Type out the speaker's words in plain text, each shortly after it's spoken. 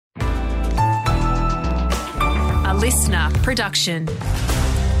listener production.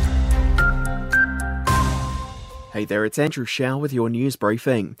 Hey there, it's Andrew Shaw with your news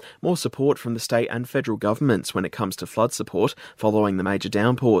briefing. More support from the state and federal governments when it comes to flood support following the major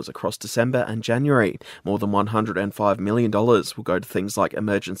downpours across December and January. More than $105 million will go to things like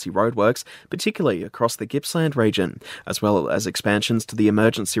emergency roadworks, particularly across the Gippsland region, as well as expansions to the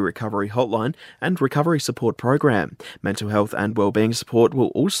Emergency Recovery Hotline and Recovery Support Program. Mental health and wellbeing support will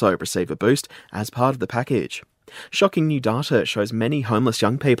also receive a boost as part of the package. Shocking new data shows many homeless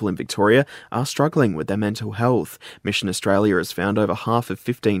young people in Victoria are struggling with their mental health. Mission Australia has found over half of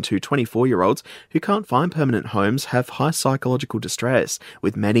 15 to 24-year-olds who can't find permanent homes have high psychological distress,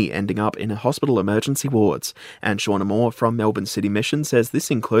 with many ending up in hospital emergency wards. And Shauna Moore from Melbourne City Mission says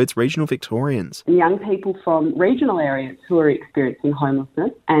this includes regional Victorians. Young people from regional areas who are experiencing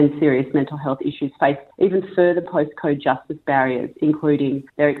homelessness and serious mental health issues face even further postcode justice barriers, including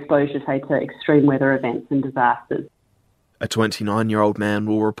their exposure, say, to extreme weather events and disasters. A 29-year-old man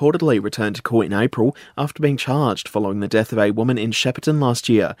will reportedly return to court in April after being charged following the death of a woman in Shepparton last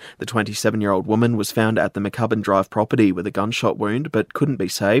year. The 27-year-old woman was found at the McCubbin Drive property with a gunshot wound but couldn't be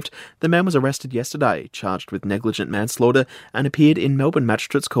saved. The man was arrested yesterday, charged with negligent manslaughter, and appeared in Melbourne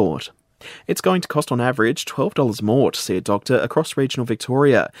Magistrates Court. It's going to cost on average $12 more to see a doctor across regional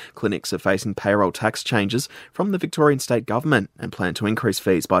Victoria. Clinics are facing payroll tax changes from the Victorian State Government and plan to increase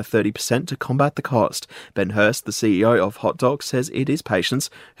fees by 30% to combat the cost. Ben Hurst, the CEO of Hot Doc, says it is patients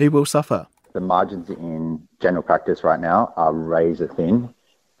who will suffer. The margins in general practice right now are razor thin,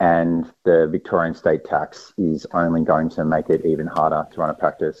 and the Victorian state tax is only going to make it even harder to run a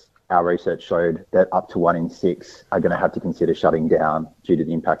practice. Our research showed that up to 1 in 6 are going to have to consider shutting down due to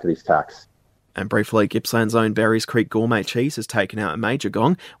the impact of this tax. And briefly, Gippsland's own Berries Creek Gourmet Cheese has taken out a major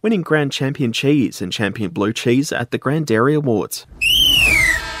gong, winning Grand Champion Cheese and Champion Blue Cheese at the Grand Dairy Awards.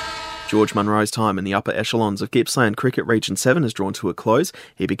 George Munro's time in the upper echelons of Gippsland Cricket Region 7 has drawn to a close.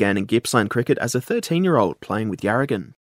 He began in Gippsland cricket as a 13-year-old playing with Yarragon.